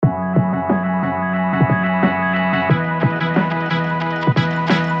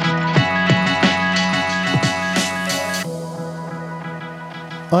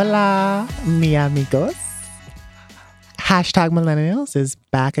Hola, mi amigos. Hashtag Millennials is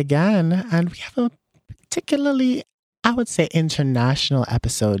back again, and we have a particularly, I would say, international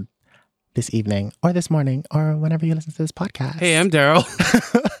episode this evening, or this morning, or whenever you listen to this podcast. Hey, I'm Daryl.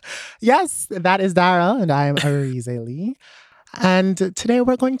 Yes, that is Daryl, and I'm Arize Lee. And today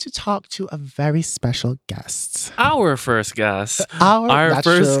we're going to talk to a very special guest. Our first guest. Our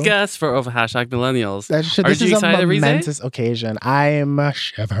first guest for Hashtag Millennials. That's true. Are This you is a excited, Rize? momentous occasion. I'm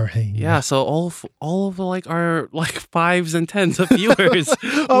shivering. Yeah, so all of like our like fives and tens of viewers.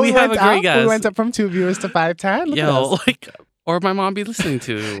 Oh, we have a went great up? guest. We went up from 2 viewers to 510. Look at Yo, us. like, or my mom be listening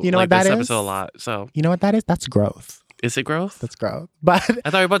to You know like what that this is? episode a lot. So You know what that is? That's growth. is it growth? That's growth. But I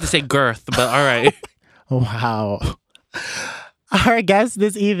thought you were about to say girth, but all right. wow. Our guest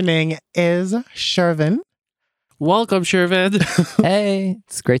this evening is Shervin. Welcome, Shervin. Hey,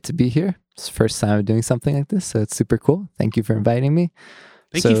 it's great to be here. It's the first time I'm doing something like this, so it's super cool. Thank you for inviting me.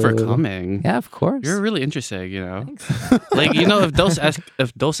 Thank you for coming. Yeah, of course. You're really interesting, you know. Like, you know, if Dos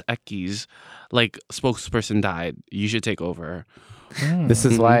Equis, like, spokesperson died, you should take over. This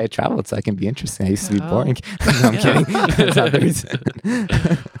is why I traveled, so I can be interesting. I used to be Oh. boring. No, I'm Yeah. kidding. That's not the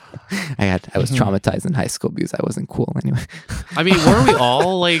reason. I was traumatized in high school because I wasn't cool anyway. I mean, were we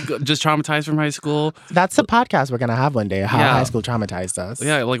all like just traumatized from high school? That's the podcast we're going to have one day, how Yeah. high school traumatized us.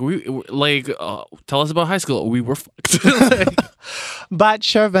 Yeah, like tell us about high school. We were fucked. Like, But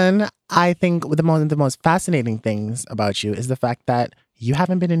Shervin, I think one of the most fascinating things about you is the fact that you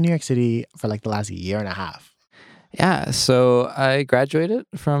haven't been in New York City for like the last year and a half. Yeah, so I graduated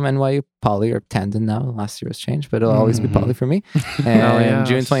from NYU Poly, or Tandon now. Last year was changed, but it'll always be Poly for me. And yeah.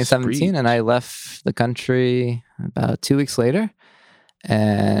 June 2017, Sweet. and I left the country about 2 weeks later.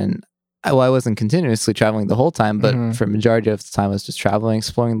 And I wasn't continuously traveling the whole time, but for majority of the time I was just traveling,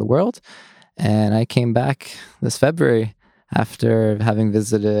 exploring the world. And I came back this February after having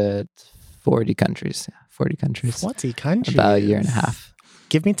visited 40 countries. 40 countries. 40 countries. About a year and a half.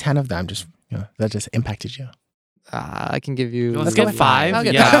 Give me 10 of them just that just impacted you. I can give you... Let's go get with five. I'll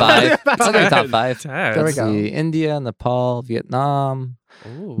get Yeah. top five. I'll get top Ten. five. There we go. See, India, Nepal, Vietnam,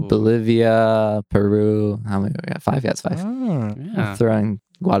 Ooh. Bolivia, Peru. How many? We got 5? Yeah, it's 5. Mm. Yeah. I'm throwing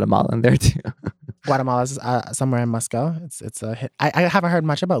Guatemala in there too. Guatemala's somewhere in Moscow. It's a hit. I haven't heard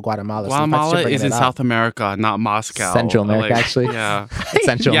much about Guatemala. so in fact, Guatemala you're bringing is in it up. South America, not Moscow. Central America, actually. Yeah.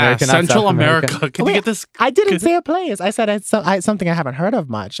 Central Yeah, America, not Central South America. Can Wait, you get this? I didn't say a place. I said it's something I haven't heard of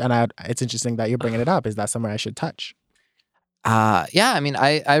much, and it's interesting that you're bringing it up. Is that somewhere I should touch? Yeah, I mean,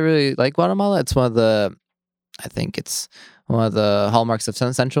 I really like Guatemala. It's I think it's one of the hallmarks of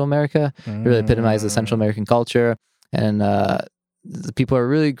Central America. It really epitomizes Central American culture. And the people are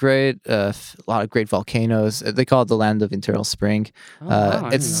really great. A lot of great volcanoes. They call it the land of eternal spring. Oh, wow, I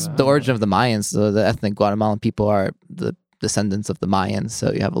didn't It's know the that. origin of the Mayans. So the ethnic Guatemalan people are the descendants of the Mayans.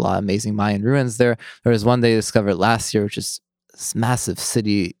 So you have a lot of amazing Mayan ruins there. There was one they discovered last year, which is this massive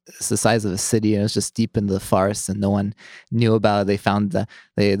city. It's the size of a city, and it was just deep in the forest, and no one knew about it. They found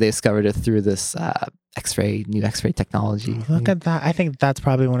they discovered it through this new X-ray technology. Look at that. I think that's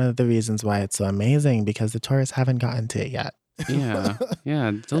probably one of the reasons why it's so amazing, because the tourists haven't gotten to it yet. Yeah.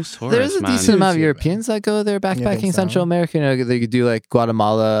 Yeah. Those tourists, There's a man. decent amount of Huge, Europeans that go there backpacking so? Central America. You know, they could do like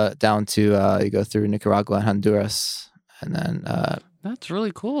Guatemala down to you go through Nicaragua and Honduras, and then That's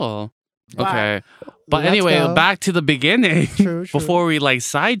really cool. But Okay. But let's anyway, go. back to the beginning True. before we like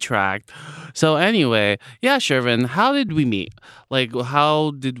sidetracked. So anyway, yeah, Shervin, how did we meet? Like,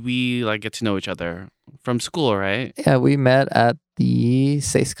 how did we like get to know each other? From school, right? yeah, we met at the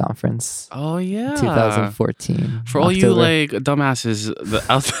SACE conference, Oh yeah. 2014. For all you October. like dumbasses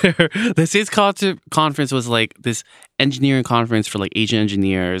out there, the SACE conference was like this engineering conference for like Asian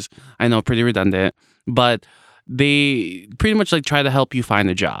engineers. I know, pretty redundant, but they pretty much like try to help you find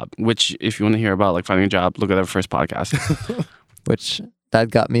a job. Which, if you want to hear about like finding a job, look at our first podcast. which that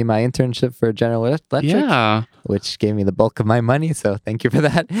got me my internship for General Electric, Yeah, which gave me the bulk of my money. So thank you for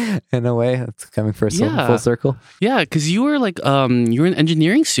that. In a way, it's coming for Yeah. full circle. yeah, because you were like you were an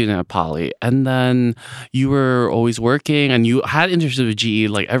engineering student at Poly, and then you were always working, and you had internships with GE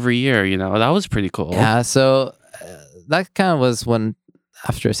like every year. You know, that was pretty cool. Yeah, so that kind of was when,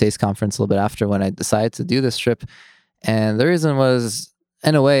 after a SACE conference, a little bit after when I decided to do this trip. And the reason was,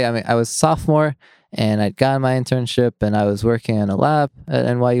 in a way, I mean, I was a sophomore and I'd gotten my internship and I was working in a lab at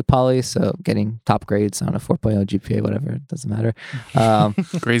NYU Poly, so getting top grades on a 4.0 GPA, whatever, it doesn't matter.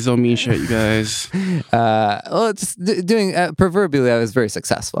 Grades don't mean shit, you guys. Well, just doing, proverbially, I was very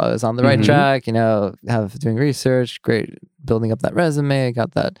successful. I was on the right track, you know, doing research, great, building up that resume,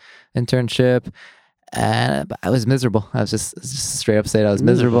 got that internship. and I was miserable. I was just straight up saying I was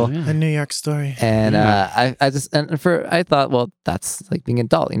miserable. A New York story. And Yeah. I thought, well, that's like being an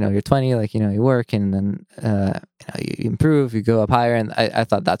adult. You're 20, like you work, and then you improve, you go up higher, and I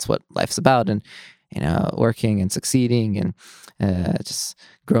thought that's what life's about, and working and succeeding and just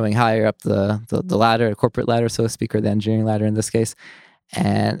growing higher up the ladder, the corporate ladder, so to speak, or the engineering ladder in this case.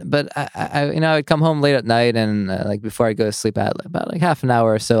 But I'd come home late at night, and like before I go to sleep, at about like half an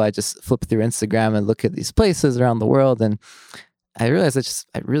hour or so, I just flip through Instagram and look at these places around the world, and I realized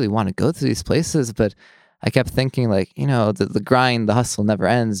I really want to go to these places, but I kept thinking like, the grind, the hustle never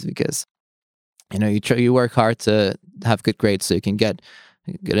ends, because you work hard to have good grades so you can get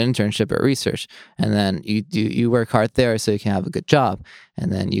a good internship or research, and then you work hard there so you can have a good job,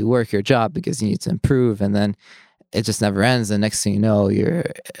 and then you work your job because you need to improve, and then it just never ends. And next thing you know,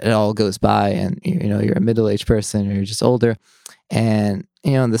 it all goes by, and you're a middle-aged person, or you're just older. And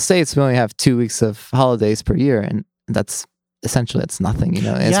in the States, we only have 2 weeks of holidays per year, and that's essentially nothing. And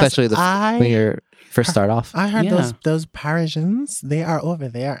Yes, especially when you first start off. I heard Yeah. those Parisians, they are over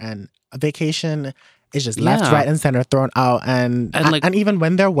there, and a vacation is just left, Yeah. right, and center thrown out, and even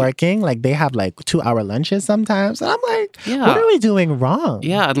when they're working, like they have like 2-hour lunches sometimes, and I'm like, Yeah. what are we doing wrong?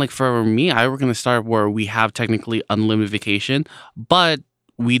 Yeah, and like for me, I work in a startup where we have technically unlimited vacation, but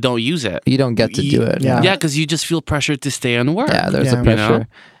we don't use it. You don't get to do it. Yeah. Yeah, because you just feel pressured to stay and work. Yeah, there's Yeah. a pressure. You know?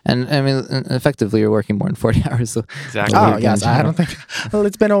 And I mean, effectively, you're working more than 40 hours. So Exactly. Oh Weird yes, games, I don't think. Well,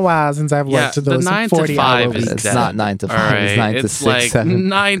 it's been a while since I've Yeah, worked to the those 9 to 40-hour 5 is weeks. it's dead. not 9 to 5. All right. It's 9 to It's 6, like 7.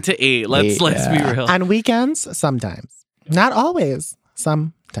 9 to 8. Let's be real. And weekends sometimes, not always,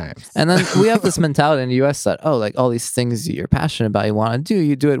 sometimes. And then we have this mentality in the US that, like all these things you're passionate about, you want to do,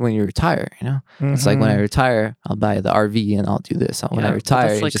 you do it when you retire, It's like when I retire, I'll buy the RV and I'll do this. When I Yeah, but retire,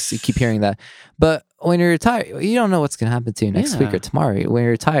 that's like you keep hearing that. But when you retire, you don't know what's going to happen to you next week Yeah. or tomorrow. When you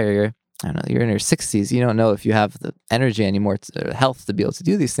retire, you're in your 60s. You don't know if you have the energy anymore, or health to be able to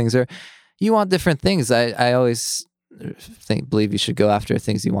do these things, or you want different things. I always believe you should go after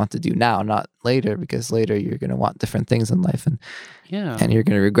things you want to do now, not later, because later you're going to want different things in life, and you're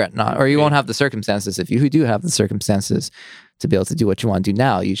going to regret not, or you won't have the circumstances. If you do have the circumstances to be able to do what you want to do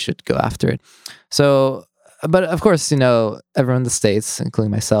now, you should go after it. So, but of course, everyone in the States,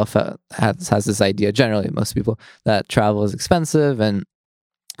 including myself, has this idea, generally most people, that travel is expensive and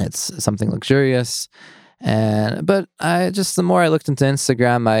it's something luxurious. But the more I looked into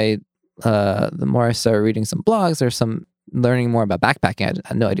Instagram, the more I started reading some blogs, learning more about backpacking. I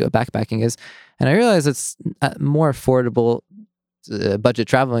had no idea what backpacking is, and I realized it's more affordable. Budget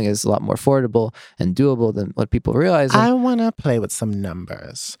traveling is a lot more affordable and doable than what people realize. I want to play with some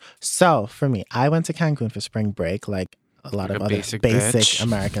numbers. So for me, I went to Cancun for spring break, like a lot Like of a other basic basic bitch.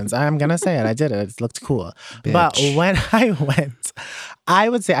 Americans. I'm gonna say it. I did it. It looked cool. Bitch. But when I went, I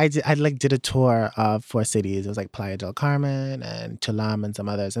would say I did a tour of 4 cities. It was like Playa del Carmen and Tulum and some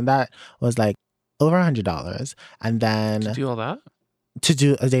others, and that was like over $100. And then To do all that? to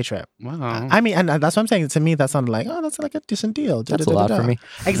do a day trip. Wow. I mean, and that's what I'm saying. To me, that sounded like, oh, that's like a decent deal. That's a lot for me.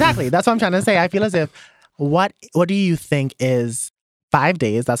 Exactly. That's what I'm trying to say. I feel as if, what do you think is 5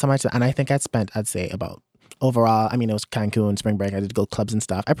 days? That's how much. And I think I'd say about overall, I mean, it was Cancun, spring break. I did go clubs and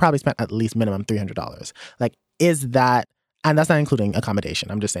stuff. I probably spent at least minimum $300. Like, is that, and that's not including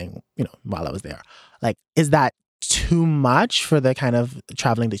accommodation. I'm just saying, while I was there. Like, is that too much for the kind of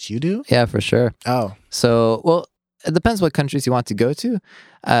traveling that you do? Yeah, for sure. Oh, So, well, it depends what countries you want to go to.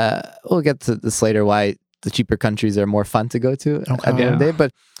 We'll get to this later, why the cheaper countries are more fun to go to at the end of the day.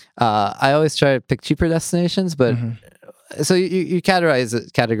 But I always try to pick cheaper destinations. But so you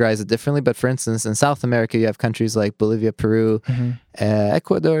categorize it differently. But for instance, in South America, you have countries like Bolivia, Peru,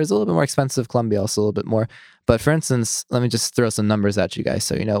 Ecuador is a little bit more expensive. Colombia also a little bit more. But for instance, let me just throw some numbers at you guys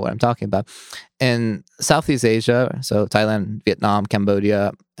so you know what I'm talking about. In Southeast Asia, so Thailand, Vietnam,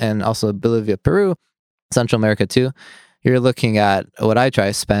 Cambodia, and also Bolivia, Peru, Central America too, you're looking at, what I try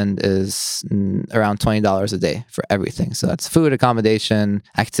to spend is around $20 a day for everything. So that's food, accommodation,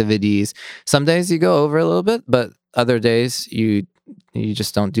 activities. Some days you go over a little bit, but other days you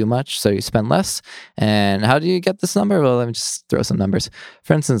just don't do much, so you spend less. And how do you get this number? Well, let me just throw some numbers.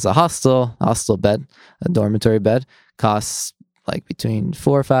 For instance, a hostel bed, a dormitory bed, costs like between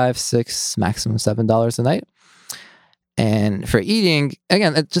 $4, $5, $6, maximum $7 a night. And for eating,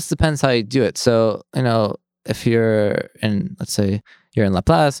 again, it just depends how you do it. So, if you're in, let's say you're in La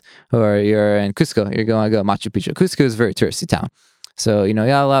Paz or you're in Cusco, you're going to go Machu Picchu. Cusco is a very touristy town. So, you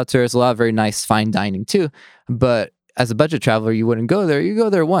got a lot of tourists, a lot of very nice fine dining too. But as a budget traveler, you wouldn't go there. You go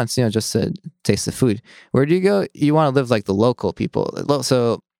there once, just to taste the food. Where do you go? You want to live like the local people.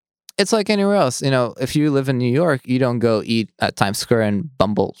 So it's like anywhere else. If you live in New York, you don't go eat at Times Square and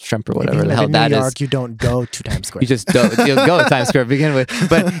bumble shrimp or whatever if you the live hell in that New is. York, you don't go to Times Square. You just don't. You'll go to Times Square to begin with.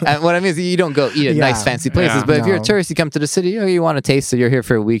 But what I mean is, you don't go eat at Yeah. nice fancy places. Yeah. But if you're a No. tourist, you come to the city. You want to taste it. You're here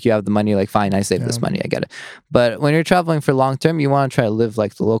for a week. You have the money. Like, fine, I save this Yeah. money. I get it. But when you're traveling for long term, you want to try to live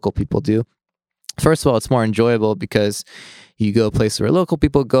like the local people do. First of all, it's more enjoyable because you go places where local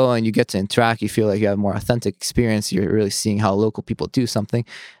people go and you get to interact. You feel like you have a more authentic experience. You're really seeing how local people do something.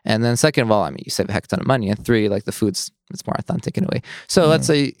 And then second of all, I mean, you save a heck ton of money. And three, like the it's more authentic in a way. So let's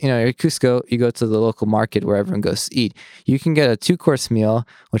say, you're in Cusco, you go to the local market where everyone goes to eat. You can get a 2-course meal,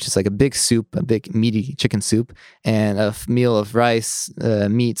 which is like a big soup, a big meaty chicken soup, and a meal of rice,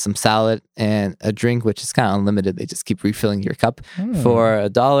 meat, some salad, and a drink, which is kind of unlimited. They just keep refilling your cup for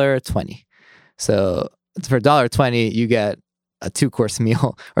 $1.20. So for $1.20, you get a 2-course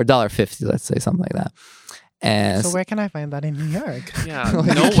meal, or $1.50, let's say, something like that. And So where can I find that in New York? Yeah,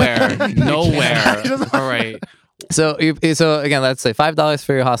 nowhere. All right. so again, let's say $5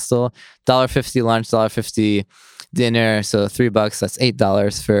 for your hostel, $1.50 lunch, $1.50 dinner, so $3. That's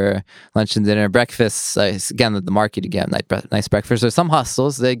 $8 for lunch and dinner. Breakfast, again, at the market, again, nice breakfast. There's some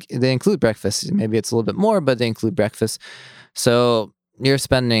hostels they include breakfast. Maybe it's a little bit more, but they include breakfast. So you're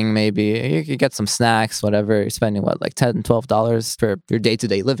spending, maybe you get some snacks, whatever. You're spending like $10, $12 for your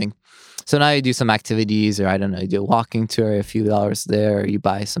day-to-day living. So now you do some activities, or I don't know, you do a walking tour, a few dollars there, or you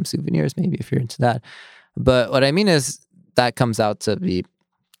buy some souvenirs, maybe, if you're into that. But what I mean is that comes out to be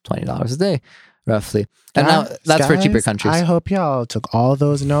 $20 a day, roughly. And now that's for cheaper Guys, countries. I hope y'all took all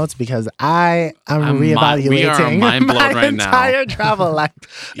those notes because I am I'm reevaluating we are mind blown my right now. entire travel life.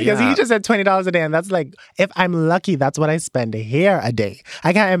 Because Yeah. he just said $20 a day, and that's like, if I'm lucky, that's what I spend here a day.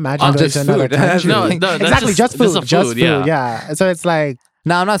 I can't imagine On going just to another food. country. No, that's exactly, just just food. the Just food, food, yeah. yeah. So it's like,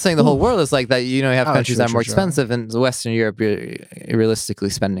 Now, I'm not saying the whole world is like that. You have Oh, countries true, that are more true. expensive. In Western Europe, you're realistically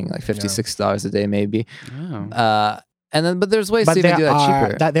spending like $50, $60 a day, maybe. Oh. But there's ways but to even do that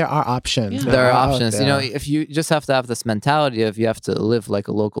cheaper. there are options. Yeah. There are out options. there. If you just have to have this mentality of you have to live like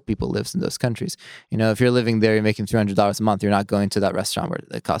a local people lives in those countries. If you're living there, you're making $300 a month. You're not going to that restaurant where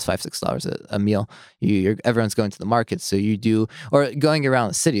it costs $5, $6 a meal. Everyone's going to the market, so you do, or going around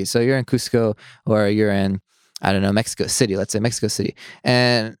the city. So you're in Cusco, or you're in, I don't know, Mexico City. Let's say Mexico City,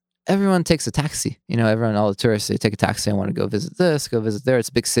 and everyone takes a taxi. All the tourists, they take a taxi. I want to go visit this, go visit there. It's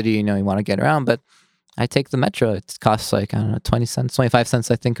a big city. You want to get around, but I take the metro. It costs like, I don't know, 20 cents, 25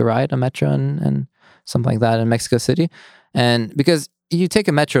 cents, I think, a ride, a metro, and something like that in Mexico City. And because you take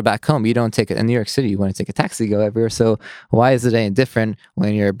a metro back home, you don't take it in New York City, you want to take a taxi, go everywhere. So why is it any different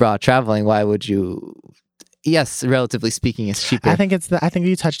when you're abroad traveling? Why would you? Yes, relatively speaking, it's cheaper. I think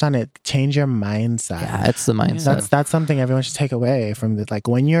you touched on it. Change your mindset. Yeah, it's the mindset. That's something everyone should take away from it. Like,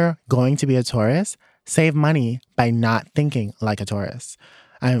 when you're going to be a tourist, save money by not thinking like a tourist.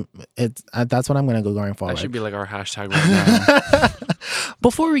 That's what I'm gonna go going forward. That should be like our hashtag right now.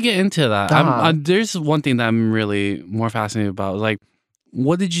 Before we get into that, there's one thing that I'm really more fascinated about. Like,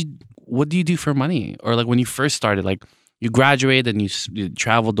 what do you do for money? Or like when you first started, like you graduated and you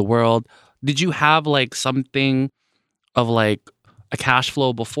traveled the world. Did you have like something of like a cash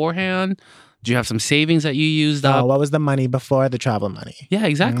flow beforehand? Do you have some savings that you used up? What was the money before the travel money? Yeah,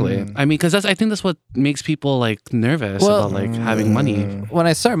 exactly. I mean, because I think that's what makes people like nervous about like having money. When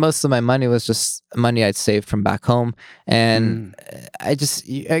I started, most of my money was just money I'd saved from back home. And I just,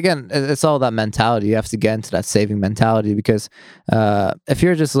 again, it's all that mentality. You have to get into that saving mentality because if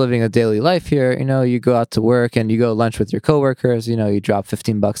you're just living a daily life here, you go out to work and you go lunch with your coworkers, you drop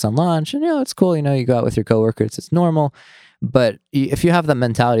 $15 on lunch and, it's cool. You go out with your coworkers, it's normal. But if you have that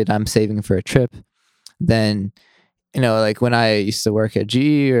mentality that I'm saving for a trip, then, like when I used to work at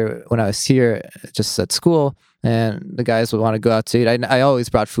GE or when I was here just at school and the guys would want to go out to eat, I always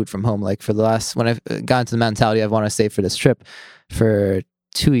brought food from home. Like when I got into the mentality I want to save for this trip, for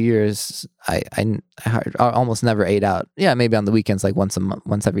 2 years, I almost never ate out. Yeah, maybe on the weekends, like once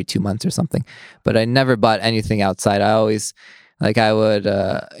every 2 months or something. But I never bought anything outside. I always... Like I would,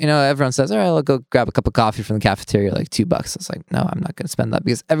 everyone says, all right, I'll go grab a cup of coffee from the cafeteria, like $2. It's like, no, I'm not going to spend that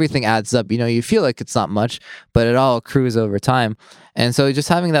because everything adds up. You feel like it's not much, but it all accrues over time. And so just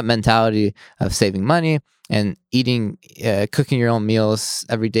having that mentality of saving money and eating, cooking your own meals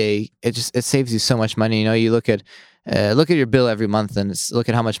every day, it saves you so much money. You look at your bill every month and look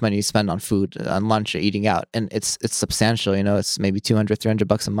at how much money you spend on food, on lunch or eating out. And it's substantial, it's maybe $200,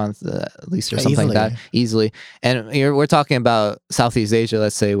 $300 a month at least or something like that easily. And we're talking about Southeast Asia,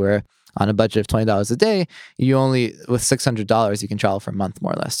 let's say, where on a budget of $20 a day, with $600, you can travel for a month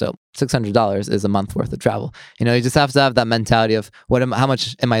more or less. So $600 is a month worth of travel. You just have to have that mentality of how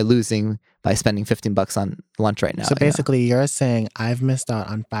much am I losing by spending $15 on lunch right now. So basically, you're saying I've missed out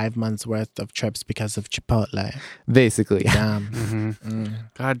on 5 months worth of trips because of Chipotle. Basically. Damn.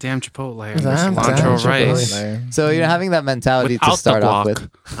 Goddamn Chipotle. And Damn, this cilantro damn rice. Chipotle. So having that mentality Without to start the off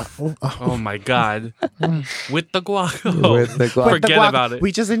guac. with. Oh my God. With the guac. With the guac. Forget guac, about it.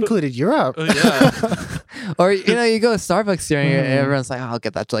 We just included Europe. Oh, yeah. Or you go to Starbucks here and everyone's like, oh, I'll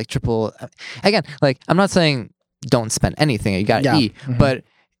get that like triple. Again, like I'm not saying don't spend anything. You gotta eat, but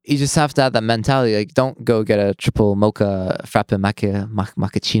you just have to have that mentality. Like, don't go get a triple mocha frappe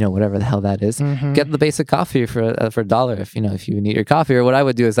macchiato, whatever the hell that is. Get the basic coffee for $1 if you need your coffee. Or what I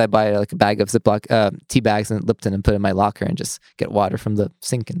would do is I buy like a bag of Ziploc tea bags and Lipton and put it in my locker and just get water from the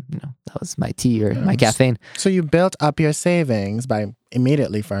sink, and that was my tea or my caffeine. So you built up your savings by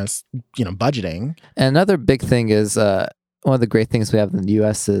immediately first, budgeting. And another big thing is one of the great things we have in the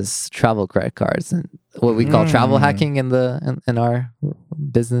U.S. is travel credit cards and what we call travel hacking in our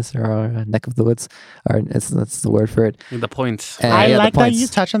business or our neck of the woods. That's the word for it. The points. And, I the like that points. you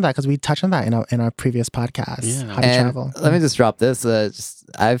touched on that because we touched on that in our previous podcast. Yeah. How to And travel. let me just drop this.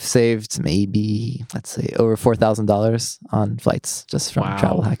 I've saved maybe, let's say, over $4,000 on flights just from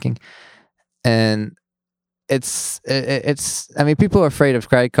travel hacking. And it's I mean, people are afraid of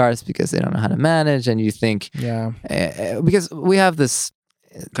credit cards because they don't know how to manage, and you think because we have this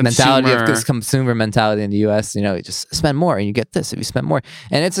mentality of this consumer mentality in the US, you just spend more and you get this if you spend more,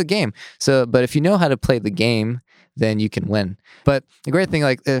 and it's a game. So but if you know how to play the game, then you can win. But the great thing,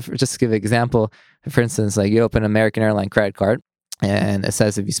 like just to give an example, for instance, like you open an American Airline credit card and it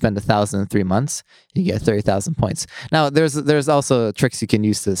says if you spend 1,000 in 3 months, you get 30,000 points. Now, there's also tricks you can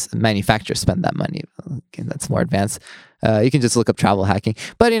use to manufacture spend that money. Okay, that's more advanced. You can just look up travel hacking.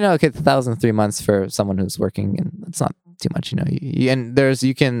 But 1,000 in 3 months for someone who's working, and it's not too much. And there's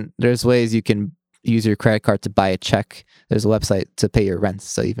ways you can use your credit card to buy a check. There's a website to pay your rent,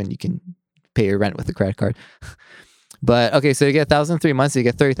 so even you can pay your rent with a credit card. But okay, so you get 1,000 in 3 months, you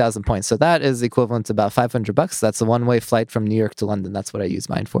get 30,000 points. So that is equivalent to about $500. That's a one-way flight from New York to London. That's what I use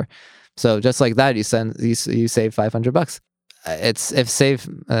mine for. So just like that, you save $500. It's saved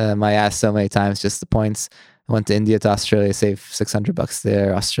my ass so many times, just the points. I went to India to Australia, saved $600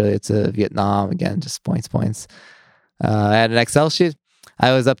 there. Australia to Vietnam, again, just points. I had an Excel sheet.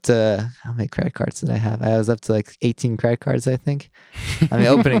 I was up to, how many credit cards did I have? I was up to like 18 credit cards, I think. I mean,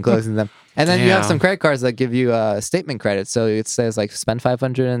 opening and closing them. And then you have some credit cards that give you a statement credit. So it says like spend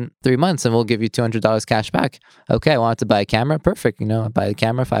 500 in 3 months and we'll give you $200 cash back. Okay, I wanted to buy a camera. Perfect. I buy a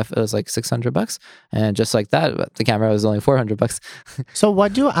camera. It was like $600. And just like that, the camera was only $400. So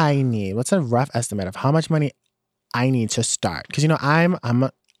what do I need? What's a rough estimate of how much money I need to start? Because,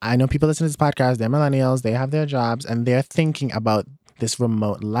 I know people listen to this podcast, they're millennials, they have their jobs, and they're thinking about this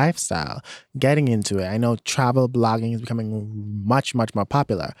remote lifestyle, getting into it. I know travel blogging is becoming much, much more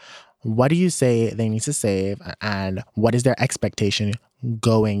popular. What do you say they need to save, and what is their expectation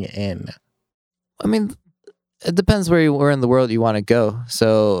going in? I mean, it depends where in the world you want to go.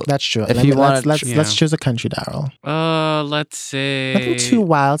 So that's true. Let's choose a country, Daryl. Let's say nothing too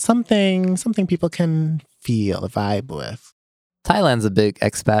wild. Something people can feel, vibe with. Thailand's a big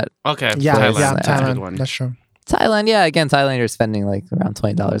expat. Okay. Yeah, Thailand. Thailand. That's a good one. That's true. Thailand, yeah. Again, Thailand, you're spending like around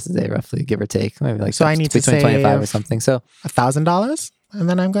 $20 a day, roughly, give or take. Maybe like so I need between to 25 or something. So $1,000, and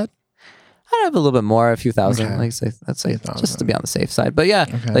then I'm good. I'd have a little bit more, a few thousand. Okay. Let's say just to be on the safe side. But yeah,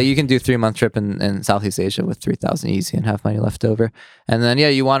 like you can do 3-month trip in Southeast Asia with 3,000 easy and have money left over. And then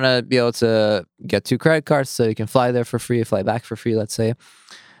you want to be able to get 2 credit cards so you can fly there for free, fly back for free, let's say,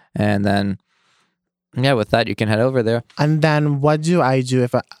 and then. Yeah, with that, you can head over there. And then what do I do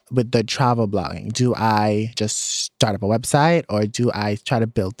with the travel blogging? Do I just start up a website, or do I try to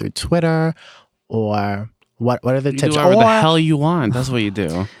build through Twitter, or what are the tips? Do whatever the hell you want. That's what you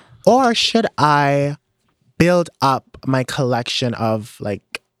do. Or should I build up my collection of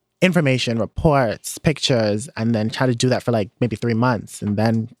like information, reports, pictures, and then try to do that for like maybe 3 months and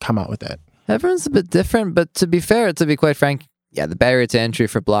then come out with it? Everyone's a bit different, but to be fair, to be quite frank, yeah, the barrier to entry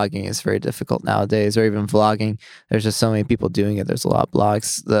for blogging is very difficult nowadays, or even vlogging. There's just so many people doing it. There's a lot of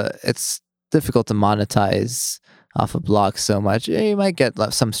blogs. It's difficult to monetize off of blogs so much. You might get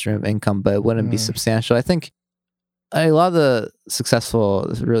some stream of income, but it wouldn't be substantial. I think a lot of the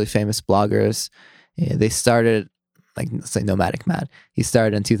successful, really famous bloggers, they started, like, let's say Nomadic Matt. He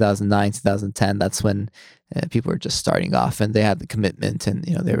started in 2009, 2010. That's when people were just starting off, and they had the commitment, and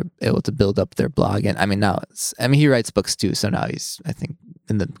they were able to build up their blog. And I mean, now he writes books too, so now he's, I think,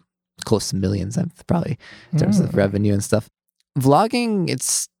 in the close to millions, probably, in terms of revenue and stuff. Vlogging,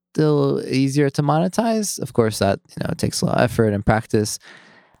 it's still easier to monetize. Of course, that it takes a lot of effort and practice.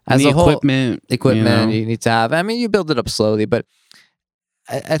 As the a whole, equipment you need to have. I mean, you build it up slowly, but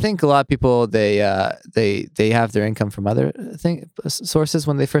I think a lot of people they have their income from other sources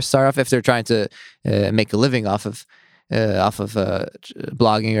when they first start off if they're trying to make a living off of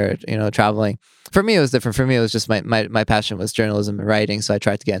blogging or traveling. For me, it was different. For me, it was just my passion was journalism and writing, so I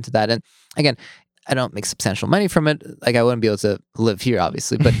tried to get into that. And again, I don't make substantial money from it. Like I wouldn't be able to live here,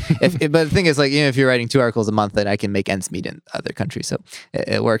 obviously. But but the thing is, like if you're writing 2 articles a month, then I can make ends meet in other countries. So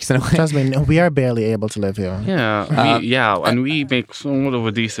it works in a way. Trust me, we are barely able to live here. Yeah, and we make somewhat of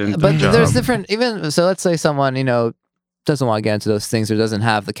a decent But job. there's different. Even so, let's say someone doesn't want to get into those things or doesn't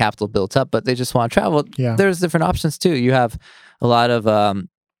have the capital built up, but they just want to travel. Yeah. There's different options too. You have a lot of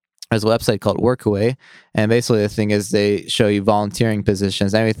there's a website called Workaway, and basically the thing is they show you volunteering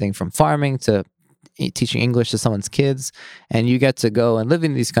positions, everything from farming to teaching English to someone's kids, and you get to go and live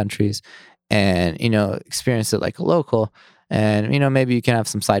in these countries and experience it like a local, and maybe you can have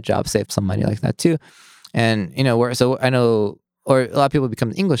some side jobs, save some money like that too, and so I know. Or a lot of people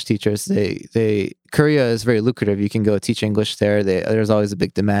become English teachers. Korea is very lucrative. You can go teach English there. There's always a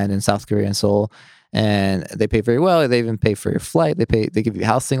big demand in South Korea and Seoul, and they pay very well. They even pay for your flight. They give you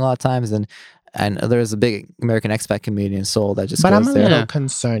housing a lot of times, and there's a big American expat community in Seoul that just But goes I'm a there. little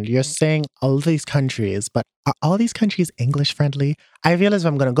concerned. You're saying all these countries, but are all these countries English friendly? I feel as if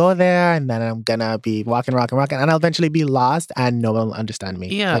I'm going to go there and then I'm going to be walking, and I'll eventually be lost and no one will understand me.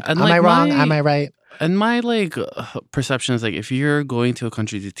 Yeah, Like, and am I wrong? Am I right? And my perception is if you're going to a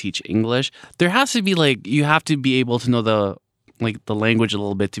country to teach English, there has to be you have to be able to know the language a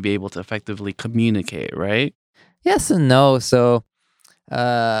little bit to be able to effectively communicate, right? Yes and no. So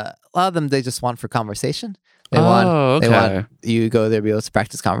a lot of them they just want for conversation. They okay. want you go there, be able to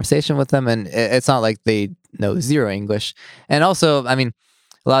practice conversation with them, and it's not like they know zero English. And also, I mean,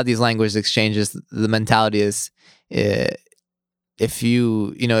 a lot of these language exchanges, the mentality is. If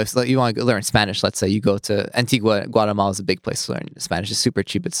you want to learn Spanish, let's say you go to Antigua, Guatemala is a big place to learn Spanish. It's super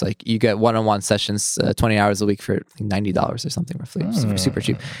cheap. It's like you get one-on-one sessions, 20 hours a week for $90 or something roughly. Super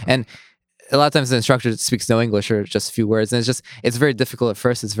cheap. And a lot of times the instructor speaks no English or just a few words. And it's very difficult at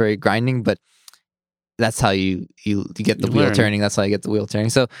first. It's very grinding, but that's how you get the wheel turning. That's how you get the wheel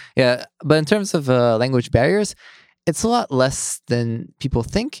turning. So yeah, but in terms of language barriers, it's a lot less than people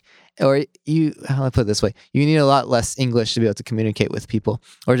think. Or how do I put it this way? You need a lot less English to be able to communicate with people.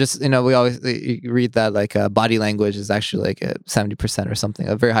 Or just, we always read that body language is actually 70% or something,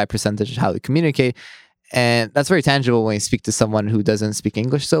 a very high percentage of how we communicate. And that's very tangible when you speak to someone who doesn't speak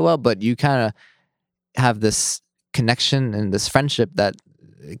English so well, but you kind of have this connection and this friendship that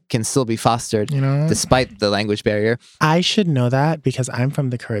can still be fostered despite the language barrier. I should know that because I'm from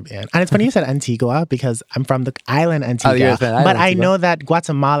the Caribbean. And it's funny you said Antigua because I'm from the island Antigua. But I know that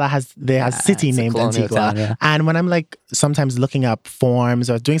Guatemala has a city named Antigua. Town, yeah. And when I'm sometimes looking up forms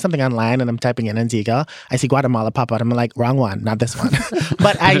or doing something online and I'm typing in Antigua, I see Guatemala pop out. I'm like, wrong one, not this one.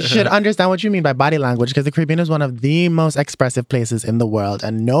 But I should understand what you mean by body language because the Caribbean is one of the most expressive places in the world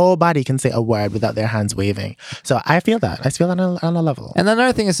and nobody can say a word without their hands waving. So I feel that. I feel that on a level. And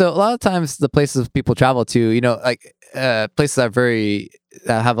another thing is, so a lot of times the places people travel to, places that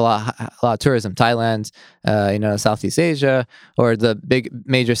have a lot of tourism, Thailand, Southeast Asia, or the big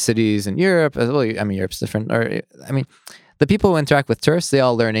major cities in Europe. Well, I mean, Europe's different. The people who interact with tourists, they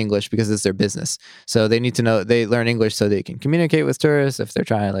all learn English because it's their business. So they need to know, they learn English so they can communicate with tourists if they're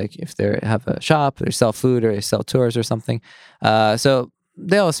trying if they have a shop, they sell food or they sell tours or something. So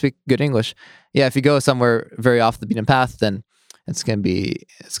they all speak good English. Yeah, if you go somewhere very off the beaten path, then it's gonna be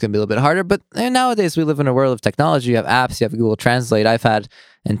a little bit harder. But nowadays we live in a world of technology. You have apps, you have Google Translate. I've had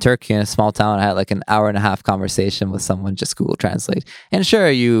in Turkey, in a small town, I had an hour and a half conversation with someone, just Google Translate. And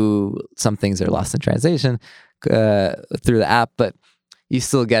sure, some things are lost in translation through the app, but you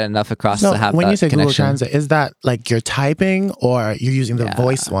still get enough across to have when that you say connection. Google Translate, is that you're typing or you're using the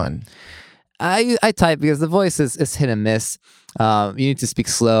voice one? I type because the voice is hit and miss. You need to speak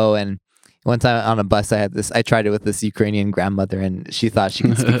slow. And one time on a bus, I tried it with this Ukrainian grandmother, and she thought she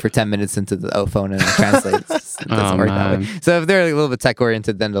could speak for 10 minutes into the phone and translate. It doesn't work that way. So if they're a little bit tech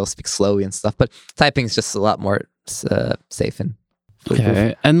oriented, then they'll speak slowly and stuff. But typing is just a lot more safe and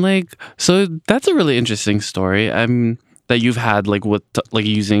okay. And so that's a really interesting story. That you've had with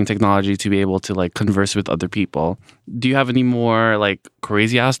using technology to be able to converse with other people. Do you have any more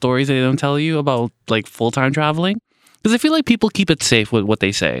crazy ass stories they don't tell you about full-time traveling? Because I feel like people keep it safe with what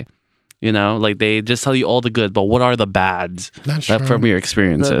they say. They just tell you all the good, but what are the bads from your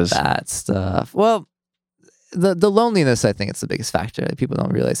experiences? The bad stuff. Well, the loneliness, I think it's the biggest factor. People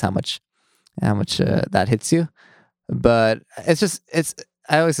don't realize how much that hits you. But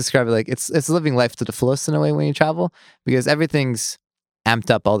I always describe it it's living life to the fullest in a way when you travel, because everything's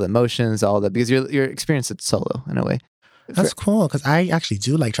amped up, all the emotions, because you're experiencing it solo in a way. That's cool because I actually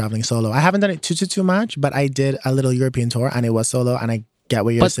do like traveling solo. I haven't done it too much, but I did a little European tour and it was solo. And I get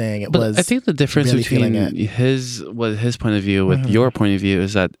what you're saying. It was. I think the difference really between feeling his point of view with your point of view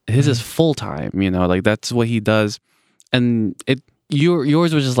is that his is full time. You know, like that's what he does, and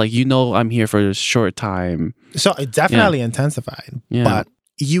yours was just like, you know, I'm here for a short time. So it definitely intensified, but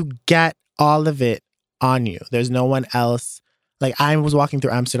you get all of it on you. There's no one else. Like I was walking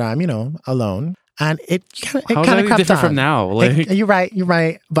through Amsterdam, you know, alone, and it kind of crept different on. from now. Like You're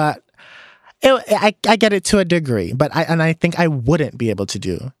right, but I get it to a degree, but I think I wouldn't be able to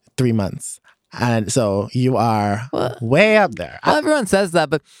do 3 months, and so you are way up there. Well, everyone says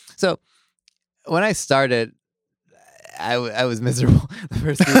that, but so when I started, I was miserable the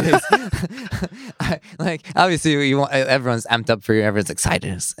first few days. Obviously everyone's amped up for you, everyone's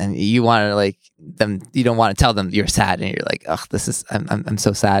excited, and you want to like them. You don't want to tell them you're sad, and you're like, "Ugh, I'm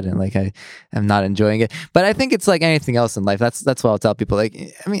so sad," and like I'm not enjoying it. But I think it's like anything else in life. That's what I'll tell people. Like,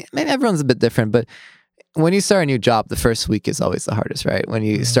 I mean, maybe everyone's a bit different, but when you start a new job, the first week is always the hardest, right? When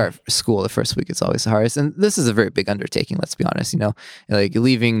you start school, the first week is always the hardest. And this is a very big undertaking, let's be honest, you know? Like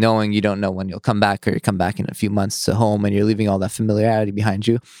leaving knowing you don't know when you'll come back, or you come back in a few months to home and you're leaving all that familiarity behind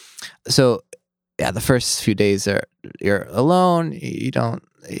you. So yeah, the first few days you're alone,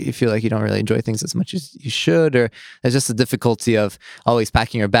 you feel like you don't really enjoy things as much as you should, or there's just the difficulty of always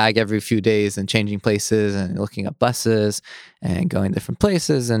packing your bag every few days and changing places and looking up buses and going different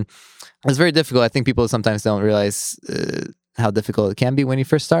places. And it's very difficult. I think people sometimes don't realize how difficult it can be when you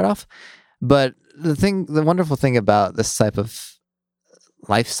first start off. But the wonderful thing about this type of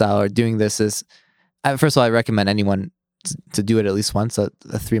lifestyle or doing this is, first of all, I recommend anyone to do it at least once, a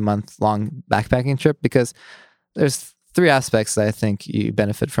 3-month long backpacking trip, because there's 3 aspects that I think you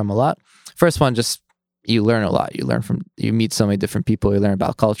benefit from a lot. First one, just you learn a lot. You meet so many different people. You learn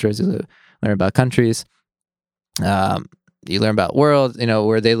about cultures. You learn about countries. You learn about world, you know,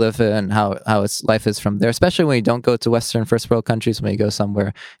 where they live and how life is from there, especially when you don't go to Western first world countries. When you go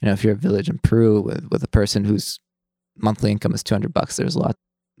somewhere, you know, if you're a village in Peru with a person whose monthly income is $200, there's a lot.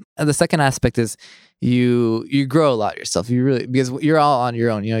 And the second aspect is you grow a lot yourself. You really, because you're all on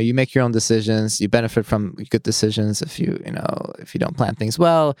your own. You know, you make your own decisions. You benefit from good decisions if you don't plan things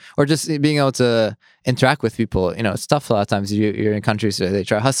well, or just being able to interact with people. You know, it's tough a lot of times. You're in countries where they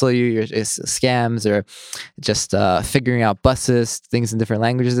try to hustle you. It's scams, or just figuring out buses, things in different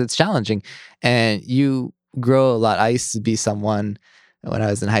languages. It's challenging, and you grow a lot. I used to be someone when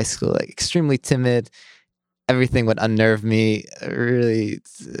I was in high school, like extremely timid. Everything would unnerve me, really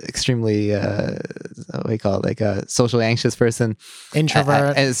extremely, what do you call it, like a socially anxious person.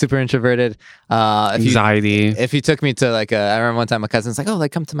 Introvert. And super introverted. Anxiety. If you took me to I remember one time my cousin's like, oh,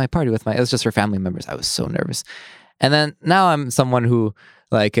 like come to my party with it was just for family members. I was so nervous. And then now I'm someone who,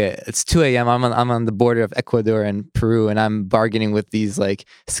 it's 2 a.m. I'm on the border of Ecuador and Peru, and I'm bargaining with these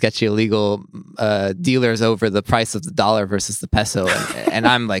sketchy illegal dealers over the price of the dollar versus the peso, and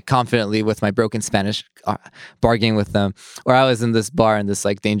I'm confidently with my broken Spanish bargaining with them. Or I was in this bar in this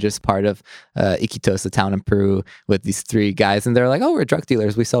dangerous part of Iquitos, a town in Peru, with these 3 guys, and they're like, "Oh, we're drug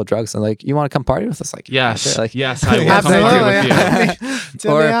dealers. We sell drugs." And you want to come party with us? Yes, yeah, yes, I will come party with you. To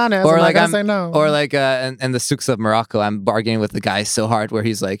be honest, or I guess I know. Or in the souks of Morocco, I'm bargaining with the guy so hard where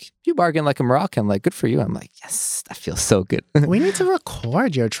he's like, "You bargain like a Moroccan, good for you." I'm like, "Yes, that feels so good." We need to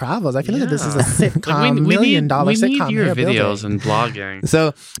record your travels. I feel like this is a sitcom, $1 million sitcom. We need your videos and blogging.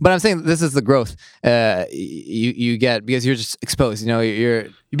 So, but I'm saying this is the growth you get because you're just exposed. You know,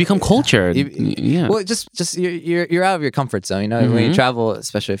 you become cultured. Yeah. Well, just you're out of your comfort zone. You know, when you travel,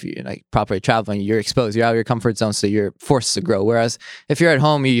 especially if you're properly traveling, you're exposed. You're out of your comfort zone, so you're forced to grow. Whereas if you're at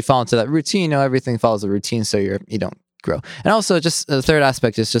home, you fall into that routine. You know, everything follows a routine, so you don't grow. And also, just the third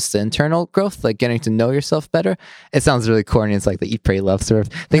aspect is just the internal growth, getting to know yourself better. It sounds really corny. It's like the eat, pray, love sort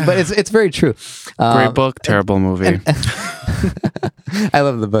of thing, but it's very true. Great book, terrible movie. I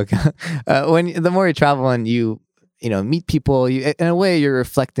love the book. The more you travel and you meet people, in a way you're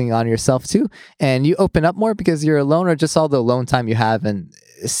reflecting on yourself too, and you open up more because you're alone, or just all the alone time you have and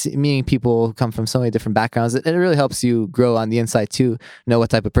meeting people who come from so many different backgrounds. It really helps you grow on the inside too, know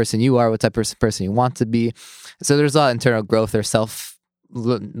what type of person you are, what type of person you want to be. So there's a lot of internal growth or self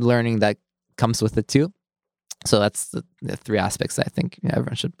learning that comes with it too. So that's the 3 aspects that I think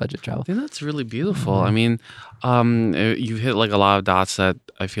everyone should budget travel. I think that's really beautiful. I mean, you've hit a lot of dots that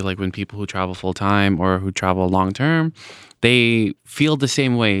I feel like when people who travel full time or who travel long term, they feel the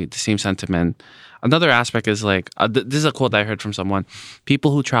same way, the same sentiment. Another aspect is this is a quote that I heard from someone.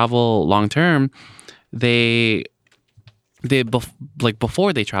 People who travel long term, they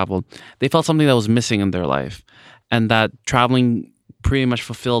before they traveled, they felt something that was missing in their life, and that traveling pretty much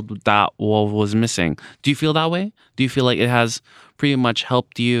fulfilled that what was missing. Do you feel that way? Do you feel like it has pretty much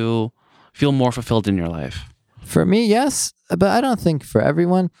helped you feel more fulfilled in your life? For me, yes, but I don't think for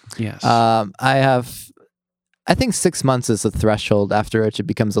everyone. Yes. I think 6 months is the threshold after which it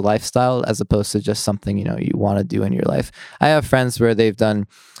becomes a lifestyle, as opposed to just something you want to do in your life. I have friends where they've done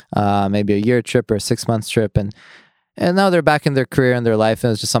maybe a year trip or a 6 months trip, and now they're back in their career and their life,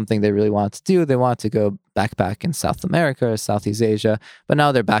 and it's just something they really want to do. They want to go backpack in South America or Southeast Asia, but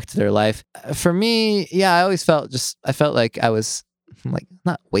now they're back to their life. For me, yeah, I always felt like I was like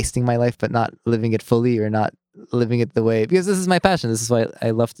not wasting my life, but not living it fully, or not living it the way, because this is my passion. This is what I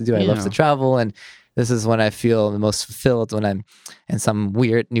love to do. I love to travel, and this is when I feel the most fulfilled, when I'm in some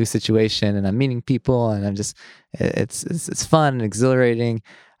weird new situation and I'm meeting people, and I'm just, it's fun and exhilarating.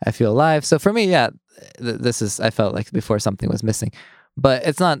 I feel alive. So for me, yeah, I felt like before something was missing, but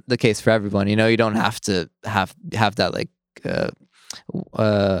it's not the case for everyone. You don't have to have that like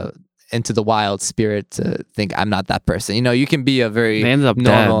into the wild spirit to think I'm not that person. You can be a very they ended up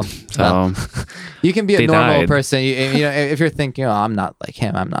normal. Dead, so you can be a normal died. person. If you're thinking, I'm not like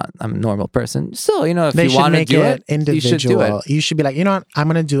him, I'm a normal person. Still, if They you should want to make do it it, individual. you should do it. You should be like, you know what? I'm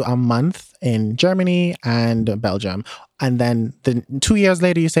going to do a month in Germany and Belgium. And then 2 years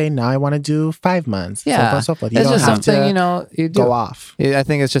later, you say, now I want to do 5 months. Yeah. So on and so forth. You It's don't just have something, to you do. go off. I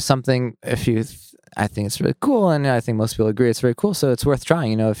think it's just something, I think it's really cool, and I think most people agree it's very cool, so it's worth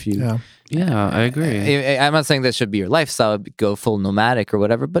trying, if you... Yeah. yeah, I agree. I'm not saying that should be your lifestyle, go full nomadic or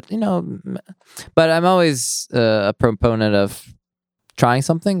whatever, but but I'm always a proponent of trying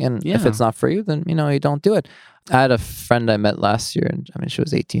something, and if it's not for you, then you don't do it. I had a friend I met last year, and she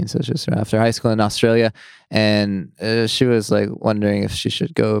was 18, so it's just after high school in Australia, and she was like wondering if she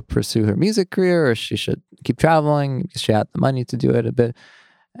should go pursue her music career or she should keep traveling because she had the money to do it a bit,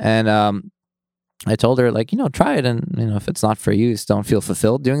 and I told her, like, try it. And, if it's not for you, you just don't feel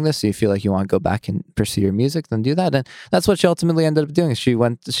fulfilled doing this, so you feel like you want to go back and pursue your music, then do that. And that's what she ultimately ended up doing. She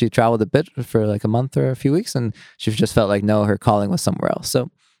traveled a bit for like a month or a few weeks, and she just felt like, no, her calling was somewhere else. So,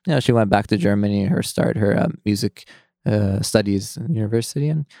 she went back to Germany, her music studies in university,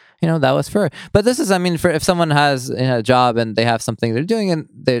 and, that was for her. But this is, for if someone has a job and they have something they're doing and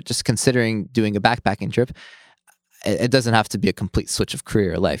they're just considering doing a backpacking trip, it doesn't have to be a complete switch of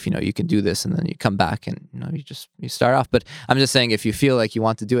career or life. You can do this and then you come back and you start off. But I'm just saying, if you feel like you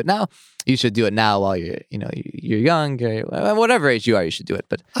want to do it now, you should do it now while you're young, or whatever age you are, you should do it.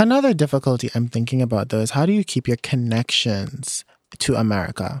 But another difficulty I'm thinking about though is, how do you keep your connections to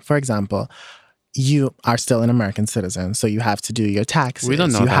America? For example, you are still an American citizen, so you have to do your taxes. We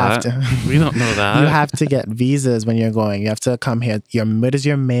don't know that. We don't know that. You have to get visas when you're going. You have to come here. Where does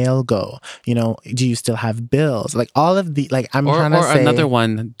your mail go? Do you still have bills? Like all of the, like I'm trying to say. Or another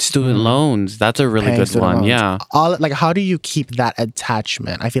one, student loans. That's a really good one. Loans. Yeah. How do you keep that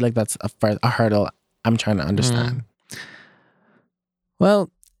attachment? I feel like that's a hurdle I'm trying to understand. Well,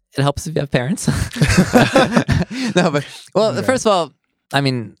 it helps if you have parents. No, but first of all,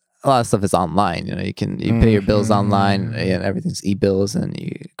 a lot of stuff is online. You pay your bills online, and everything's e-bills and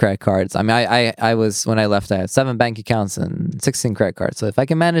credit cards. I was, when I left, I had 7 bank accounts and 16 credit cards. So if I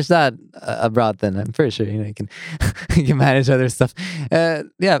can manage that abroad, then I'm pretty sure you can you can manage other stuff.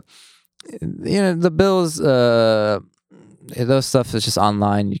 The bills, those stuff is just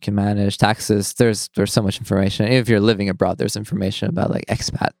online. You can manage taxes. There's so much information. If you're living abroad, there's information about like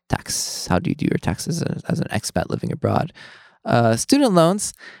expat tax. How do you do your taxes as an expat living abroad? Student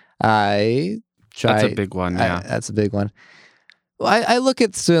loans. That's a big one. Yeah, that's a big one. Well, I look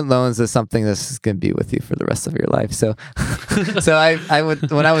at student loans as something that's going to be with you for the rest of your life. So, I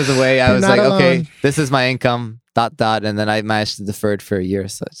would, when I was away, I was like, okay, this is my income, ... and then I managed to defer it for a year.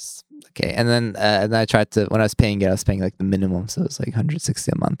 So it's okay. And then I tried to, when I was paying it, I was paying like the minimum. So it was like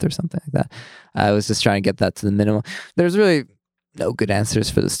 160 a month or something like that. I was just trying to get that to the minimum. There's really no good answers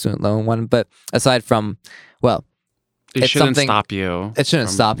for the student loan one, but aside from, it shouldn't stop you. It shouldn't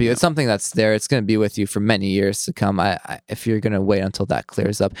stop you. It's something that's there. It's going to be with you for many years to come. If you're going to wait until that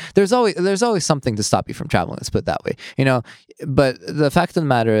clears up, there's always something to stop you from traveling. Let's put it that way. But the fact of the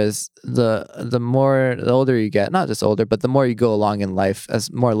matter is, the older you get, not just older, but the more you go along in life, as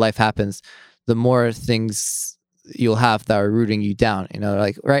more life happens, the more things you'll have that are rooting you down.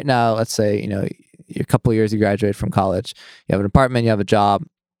 Like right now, let's say, you're a couple of years, you graduate from college, you have an apartment, you have a job,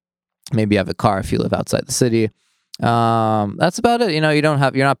 maybe you have a car if you live outside the city. That's about it. You're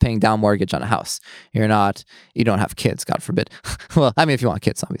not paying down mortgage on a house. You don't have kids, God forbid. Well, I mean, if you want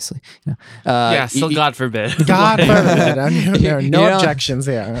kids, obviously. God forbid. God forbid. I mean, there are no You objections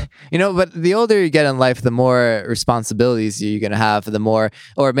here. But the older you get in life, the more responsibilities you're going to have,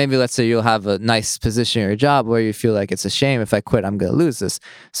 or maybe let's say you'll have a nice position in your job where you feel like it's a shame if I quit, I'm going to lose this.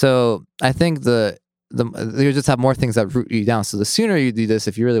 So I think you just have more things that root you down. So the sooner you do this,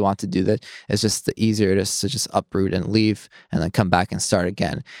 if you really want to do that, it's just the easier it is to just uproot and leave and then come back and start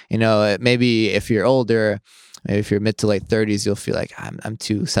again. Maybe if you're older, maybe if you're mid to late 30s, you'll feel like I'm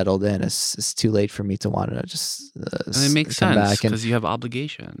too settled in. It's too late for me to want to just and it makes come sense back. because you have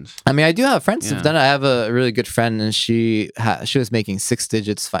obligations. I mean, I do have friends who've Yeah. done it. I have a really good friend, and she was making 6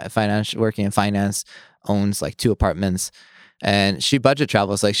 digits working in finance, owns like 2 apartments. And she budget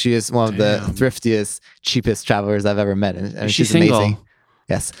travels. Like, she is one of the Damn. thriftiest, cheapest travelers I've ever met. And Is she she's single? amazing.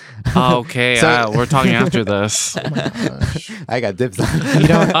 Yes. Okay, So- we're talking after this. Oh my gosh. I got dibs. You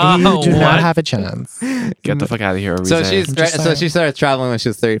Oh, do what? not have a chance. Get the fuck out of here. So Arise. I'm just saying. she started traveling when she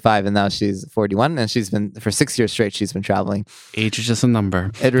was 35, and now she's 41, and she's been for 6 years straight. She's been traveling. Age is just a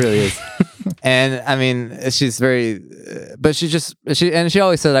number. It really is. And I mean, she's very, but she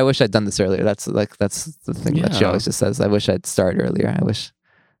always said, "I wish I'd done this earlier." That's the thing that she Yeah. always just says. I wish I'd started earlier. I wish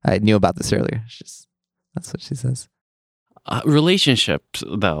I knew about this earlier. That's what she says. Relationships,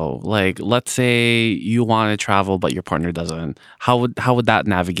 though, like let's say you want to travel but your partner doesn't. How would that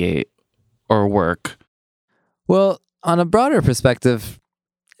navigate or work? Well, on a broader perspective,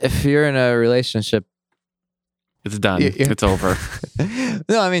 if you're in a relationship, It's done. Yeah. It's over.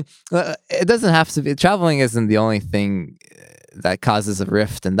 no, I mean, it doesn't have to be. Traveling isn't the only thing that causes a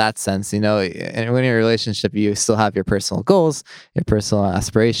rift in that sense. And when you're in a relationship, you still have your personal goals, your personal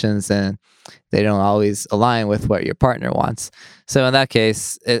aspirations, and they don't always align with what your partner wants. So in that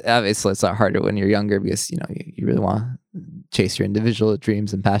case, obviously it's a lot harder when you're younger because you really want to chase your individual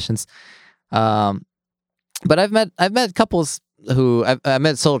dreams and passions. But I've met couples who I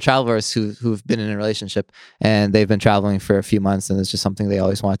met solo travelers who've been in a relationship and they've been traveling for a few months and it's just something they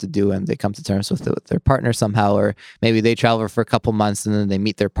always wanted to do, and they come to terms with it with their partner somehow, or maybe they travel for a couple months and then they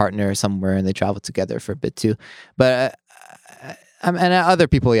meet their partner somewhere and they travel together for a bit too. But and other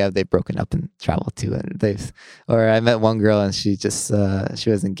people, they've broken up and traveled too, and or I met one girl and she just she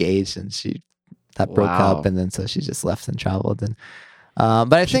was engaged and that broke Wow. up, and then so she just left and traveled. And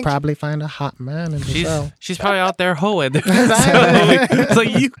but I She think probably find a hot man in Brazil. She's probably out there hoeing. It's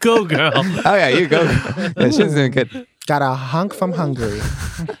like, you go, girl. oh yeah, you go. Yeah, she's doing good. Got a hunk from Hungary.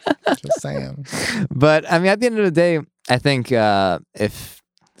 Just saying. But I mean, at the end of the day, I think if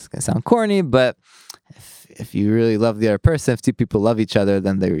it's gonna sound corny, but if you really love the other person, if 2 people love each other,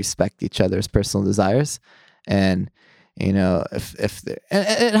 then they respect each other's personal desires, and if and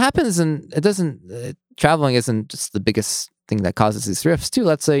it happens, and it doesn't. Traveling isn't just the biggest thing that causes these rifts too.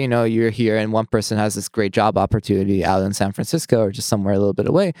 Let's say you're here and one person has this great job opportunity out in San Francisco or just somewhere a little bit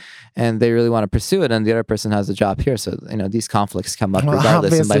away, and they really want to pursue it, and the other person has a job here. So these conflicts come up Well,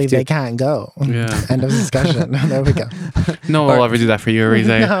 regardless in obviously life they too. can't go. Yeah. End of discussion. There we go. No one will ever do that for you, Arise.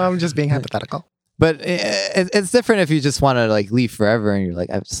 No, I'm just being hypothetical. But it's different if you just want to leave forever and you're like,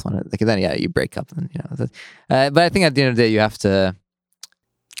 I just want to then you break up, and but I think at the end of the day you have to.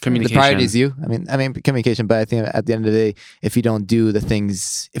 Communication. The priority is you. I mean communication. But I think at the end of the day, if you don't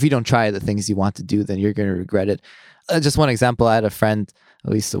try the things you want to do, then you're going to regret it. Just one example: I had a friend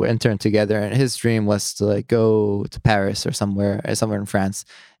we used to intern together, and his dream was to go to Paris or somewhere in France,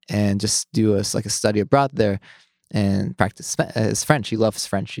 and just do a study abroad there, and practice his French. He loves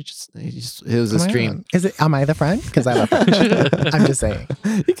French. It was his dream. Am I the friend? Because I love French. I'm just saying.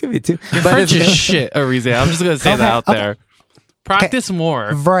 He could be too. French is shit, Arise. I'm just going to say Okay, that out okay. there. Practice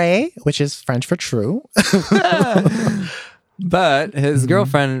more. Vrai, which is French for true. But his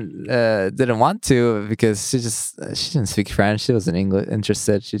girlfriend didn't want to because she didn't speak French. She wasn't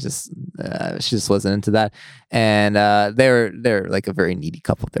interested. She just wasn't into that. And they're like a very needy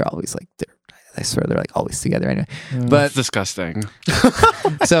couple. They're always I swear they're always together anyway. It's But disgusting.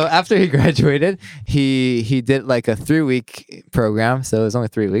 so after he graduated, he did a 3-week program. So it was only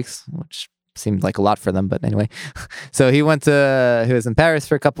 3 weeks, which seemed like a lot for them, but anyway. So he was in Paris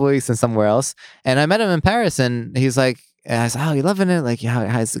for a couple of weeks and somewhere else. And I met him in Paris, and he's like, I said, "Oh, you loving it?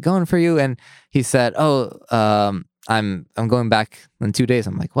 How's it going for you?" And he said, "Oh, I'm going back in 2 days."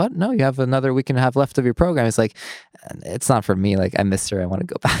 I'm like, "What? No, you have another week and a half left of your program." He's like, "It's not for me. I miss her. I want to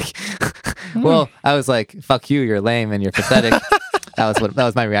go back." Well, I was like, "Fuck you. You're lame and you're pathetic." That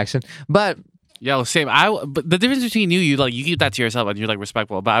was my reaction. But Yeah, same. But the difference between you like you keep that to yourself and you're like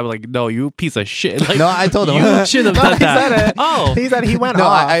respectful. But I was like, no, you piece of shit. Like, No, I told him. you should have No, done he said that. it. Oh, He said he went No,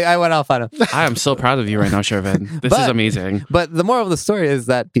 off. I went off on him. I am so proud of you right now, Shervin. This is But- amazing. But the moral of the story is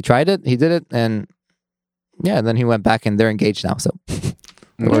that he tried it, he did it, and yeah, and then he went back and they're engaged now. So, it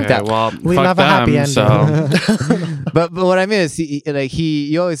worked Okay, out. well, We fuck love a happy them, ending. So but what I mean is,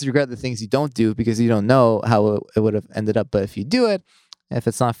 you always regret the things you don't do because you don't know how it would have ended up. But if you do it, if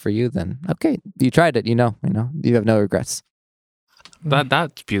it's not for you, then okay, you tried it. You have no regrets.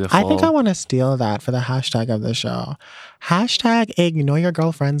 that's beautiful. I think I want to steal that for the hashtag of the show. Hashtag ignore your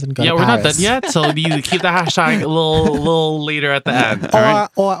girlfriends and go yeah, to we're not Paris. done yet. So you keep the hashtag a little later at the end. All right.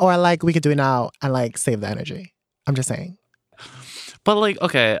 Or like we could do it now and like save the energy. I'm just saying. But like,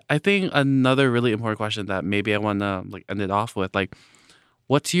 okay, I think another really important question that maybe I want to like end it off with, like,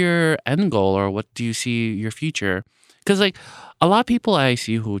 what's your end goal or what do you see your future? Because like a lot of people I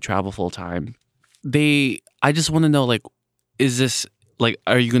see who travel full time, I just want to know like, is this like,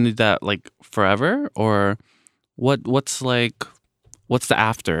 are you gonna do that like forever or what's the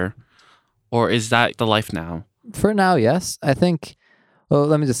after, or is that the life now? For now, yes. I think. Well,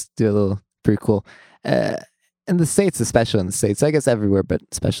 let me just do a little prequel. In the States, especially in the States, I guess everywhere, but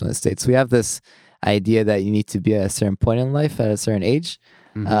especially in the States, we have this idea that you need to be at a certain point in life at a certain age.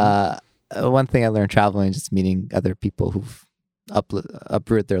 Mhm. One thing I learned traveling, just meeting other people who've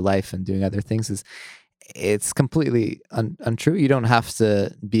uprooted their life and doing other things, is it's completely untrue. You don't have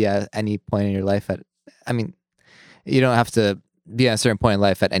to be at any point in your life you don't have to be at a certain point in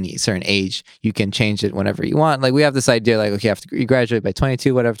life at any certain age. You can change it whenever you want. Like we have this idea, like, okay, you graduate by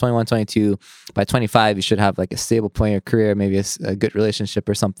 22, whatever, 21, 22. By 25, you should have like a stable point in your career, maybe a good relationship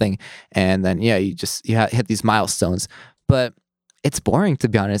or something. And then, yeah, you hit these milestones. But it's boring, to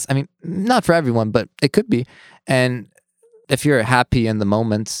be honest. I mean, not for everyone, but it could be. And if you're happy in the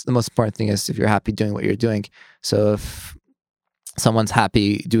moment, the most important thing is if you're happy doing what you're doing. So if someone's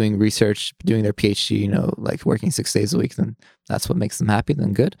happy doing research, doing their PhD, like working 6 days a week, then that's what makes them happy,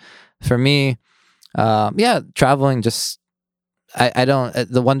 then good. For me, traveling just, I don't,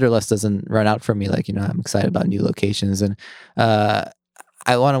 the wanderlust doesn't run out for me. Like, I'm excited about new locations and I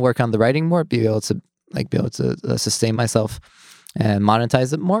want to work on the writing more, be able to sustain myself and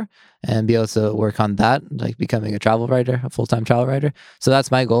monetize it more and be able to work on that, like becoming a full-time travel writer. So that's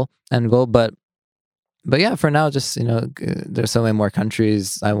my end goal. But yeah, for now, just, there's so many more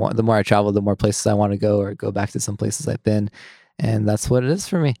countries. The more I travel, the more places I want to go or go back to some places I've been. And that's what it is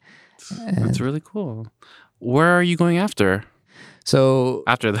for me. That's really cool. Where are you going after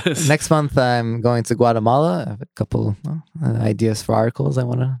this? Next month, I'm going to Guatemala. I have a couple ideas for articles I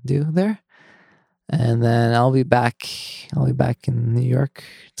want to do there. And then I'll be back in New York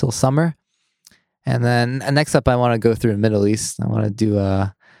till summer. And then next up, I want to go through the Middle East. I want to do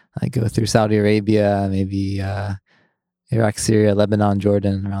I go through Saudi Arabia, maybe Iraq, Syria, Lebanon,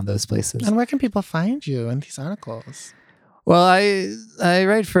 Jordan, around those places. And where can people find you in these articles? Well, I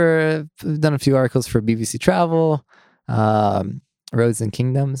write I've done a few articles for BBC Travel, Roads and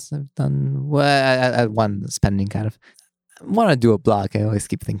Kingdoms. I've done, I had one that's pending kind of. I want to do a blog. I always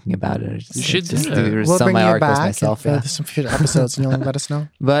keep thinking about it. You should do it. We'll some bring my you articles back myself. for Yeah. some future episodes and you'll let us know.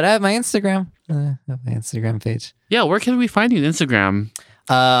 But I have my Instagram. I have my Instagram page. Yeah, where can we find you on Instagram?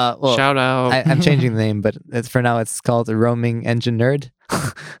 Well, Shout out. I'm changing the name, but for now it's called Roaming Engine Nerd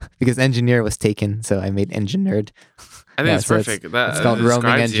because engineer was taken, so I made Engine Nerd. I think it's so perfect. it's called Roaming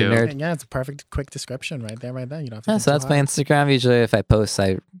describes you. Engineer. And yeah, it's a perfect quick description right there. You don't have to Yeah, think so too that's my hard. Instagram. Usually, if I post,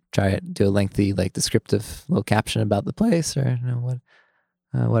 I try to do a lengthy, descriptive little caption about the place or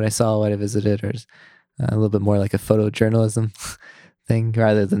what I saw, what I visited, or a little bit more like a photojournalism thing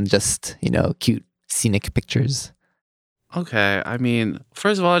rather than just cute scenic pictures. Okay, I mean,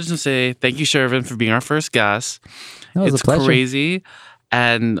 first of all, I just want to say thank you, Shervin, for being our first guest. That was It's a pleasure. crazy,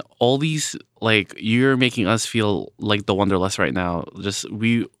 and all these you're making us feel like the wanderlust right now. Just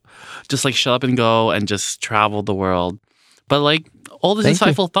shut up and go and just travel the world. But all these Thank you.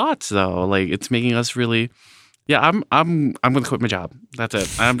 insightful thoughts, though, it's making us really. Yeah, I'm gonna quit my job. That's it.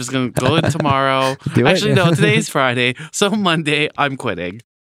 I'm just gonna go in tomorrow. Do it. Actually, no, today's Friday, so Monday I'm quitting.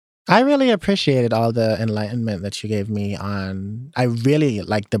 I really appreciated all the enlightenment that you gave me on. I really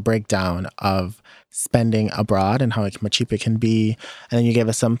like the breakdown of spending abroad and how much cheaper it can be. And then you gave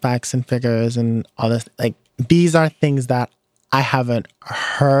us some facts and figures and all this. These are things that I haven't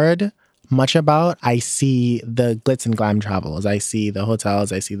heard much about. I see the glitz and glam travels. I see the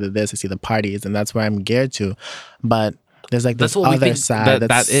hotels. I see I see the parties, and that's where I'm geared to. But there's this That's what we other think side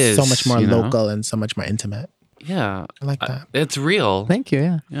that's that is, so much more you know? local and so much more intimate. Yeah, I like that. it's real. Thank you.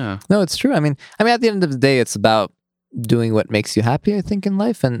 Yeah. Yeah. No, it's true. I mean, at the end of the day, it's about doing what makes you happy, I think, in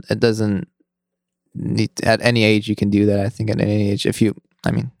life. And it doesn't at any age you can do that. I think at any age,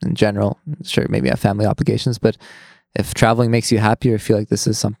 in general, sure, maybe have family obligations, but if traveling makes you happy or feel like this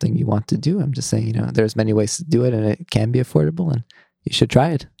is something you want to do, I'm just saying, there's many ways to do it and it can be affordable and you should try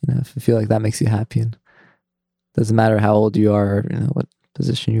it. If you feel like that makes you happy, and doesn't matter how old you are or what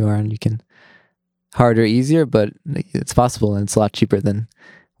position you are in, you can harder, easier, but it's possible and it's a lot cheaper than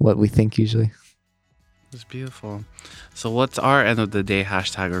what we think usually. It's beautiful. So what's our end of the day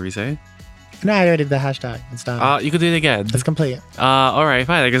hashtag, Orise? No, I already did the hashtag. It's done. You could do it again. It's complete. All right,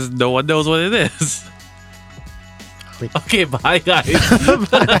 fine. I guess no one knows what it is. Wait. Okay, bye guys.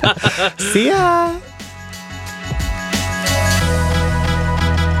 See ya.